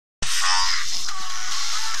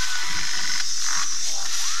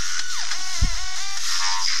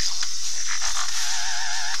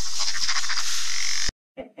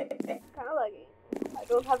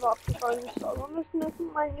uninstalled. I'm just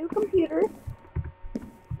missing my new computer.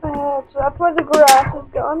 So that's why the grass is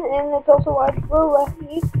gone, and it's also why it's a little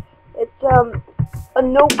laggy. It's a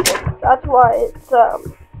notebook. That's why it still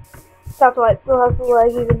has the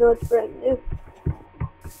lag even though it's brand new.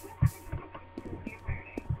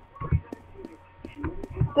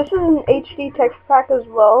 This is an HD texture pack as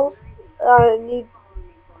well. I need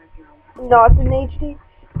not an HD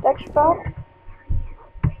texture pack.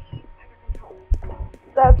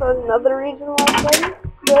 That's another reason why I'm playing.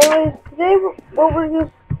 But anyways, today what we're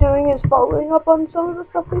just doing is following up on some of the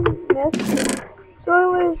stuff we missed. So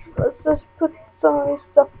anyways, let's just put some of this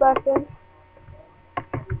stuff back in.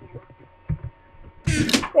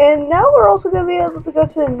 And now we're also going to be able to go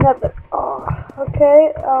to the Nether.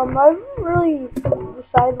 Okay, I haven't really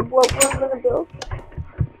decided what we're going to build.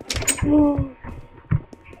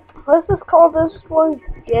 Let's just call this one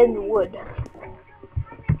Gettin Wood.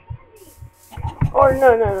 Or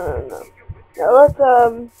no. Now let's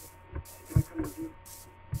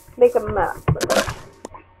make a map first.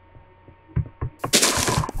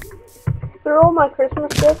 Through all my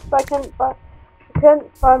Christmas gifts, I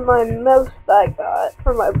couldn't find my mouse that I got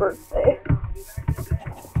for my birthday.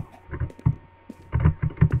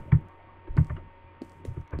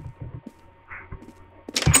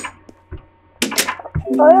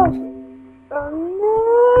 Oh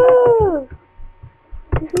no!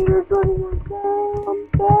 Computer's running out of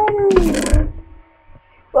battery.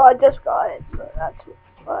 Well, I just got it, so that's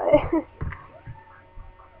why. I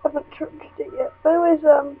haven't charged it yet. But anyways,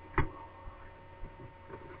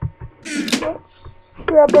 let's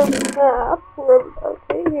grab our map.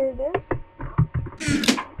 Okay, here it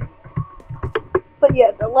is. But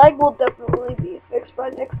yeah, the lag will definitely be fixed by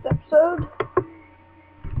next episode.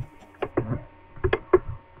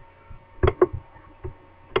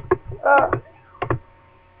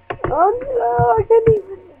 Oh no, I can't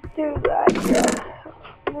even do that yet.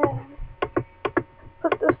 Man.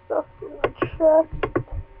 Put this stuff in the chest.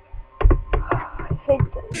 I hate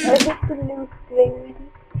this. I hate the new thing.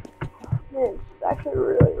 Man, it's actually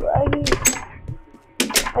really laggy.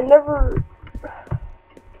 I never...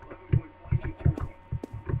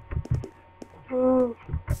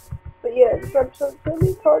 But yeah, this episode's gonna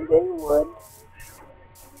be called Gettin Wood.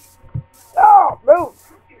 Oh, move!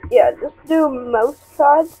 Yeah, just do mouse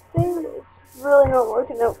pad thing. It's really not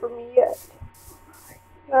working out for me yet.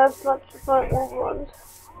 Not as much as my old ones.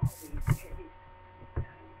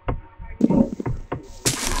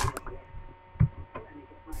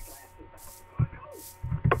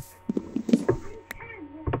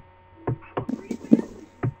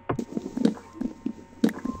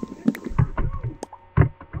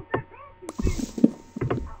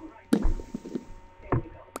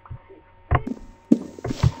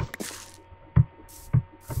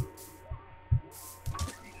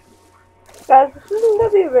 Guys, this isn't going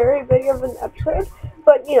to be very big of an episode,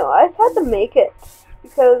 but, you know, I've had to make it,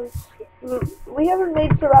 because we haven't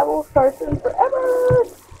made survival with Carson forever!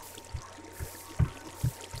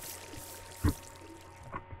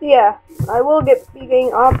 Yeah, I will be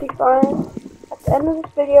getting Optifine at the end of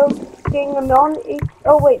this video, getting a non-H...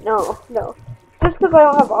 Oh, wait, no. Just because I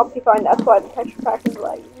don't have Optifine, that's why the texture pack is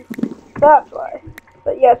lagging. That's why.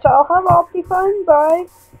 But yeah, so I'll have Optifine by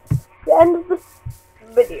the end of this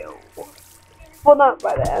video. Well, not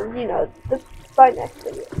by the end, you know, just by next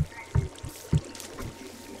video.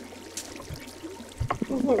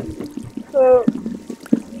 So,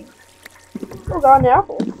 oh god, an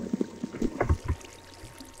apple.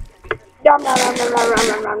 Yum, nom, nom, nom, nom,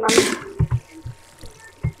 nom, nom, nom.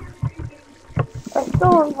 I still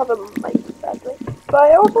don't have a mic, sadly. But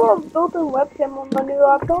I also have built-in webcam on my new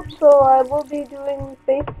laptop, so I will be doing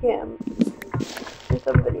face cam in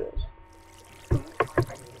some videos.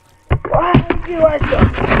 Why do I do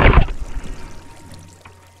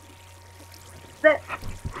that?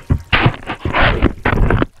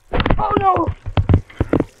 Oh no!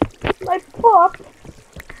 My pop!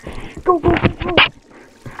 Go!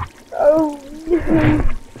 Oh no!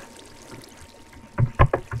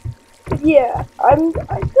 Yeah, I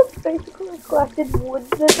just basically collected wood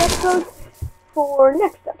this episode for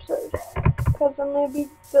next episode. Because I'm gonna be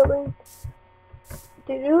building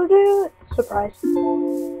surprise.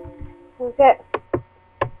 Okay,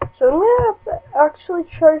 so I'm gonna have to actually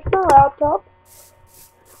charge my laptop,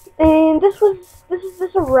 and this is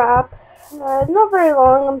just a wrap. Not very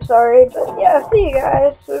long, I'm sorry, but yeah, see you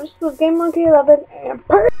guys. So this was Game Monkey 11, and